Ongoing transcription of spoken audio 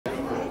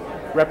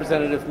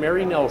Representative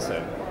Mary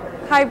Nelson.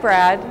 Hi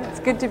Brad, it's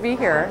good to be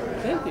here.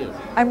 Thank you.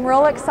 I'm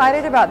real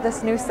excited about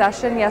this new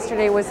session.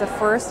 Yesterday was the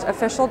first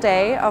official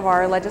day of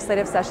our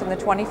legislative session, the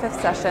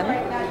 25th session.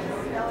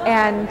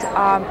 And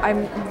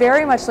I'm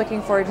very much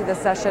looking forward to this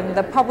session.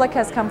 The public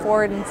has come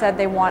forward and said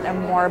they want a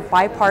more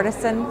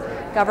bipartisan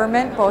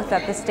government, both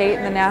at the state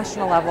and the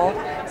national level.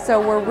 So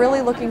we're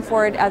really looking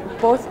forward at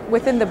both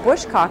within the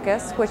Bush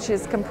Caucus, which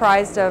is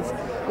comprised of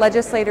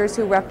legislators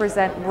who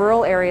represent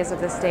rural areas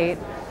of the state,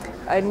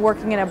 and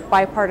working in a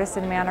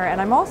bipartisan manner. And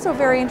I'm also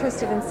very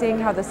interested in seeing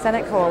how the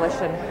Senate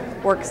coalition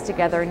works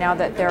together now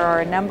that there are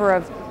a number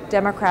of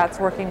Democrats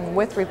working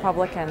with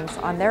Republicans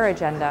on their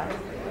agenda.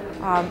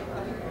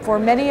 For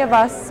many of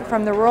us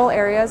from the rural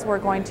areas, we're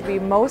going to be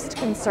most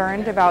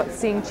concerned about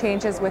seeing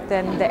changes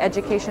within the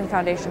Education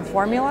Foundation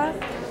formula,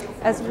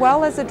 as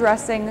well as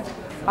addressing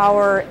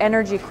our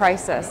energy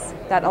crisis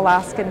that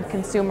Alaskan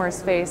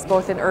consumers face,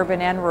 both in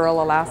urban and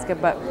rural Alaska,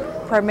 but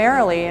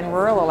primarily in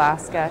rural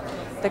Alaska.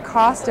 The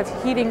cost of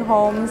heating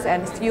homes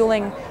and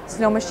fueling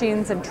snow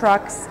machines and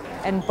trucks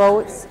and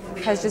boats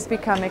has just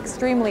become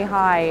extremely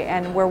high,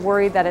 and we're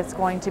worried that it's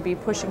going to be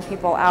pushing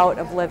people out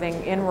of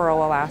living in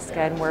rural Alaska,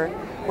 and we're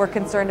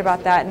concerned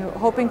about that and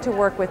hoping to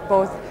work with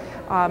both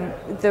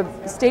the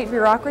state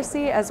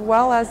bureaucracy as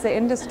well as the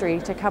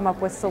industry to come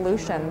up with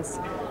solutions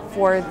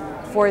for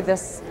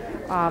this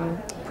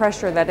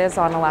pressure that is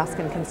on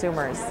Alaskan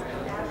consumers.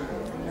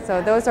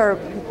 So those are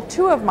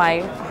two of my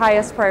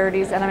highest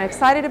priorities, and I'm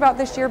excited about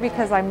this year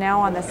because I'm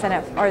now on the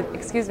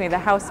the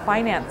House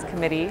Finance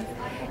Committee.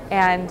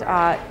 And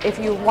if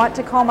you want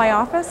to call my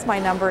office, my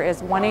number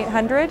is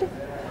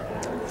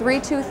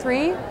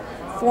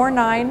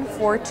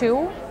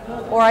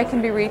 1-800-323-4942, or I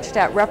can be reached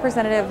at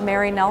Representative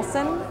Mary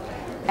Nelson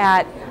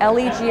at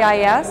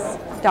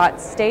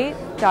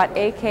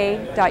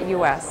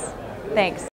legis.state.ak.us. Thanks.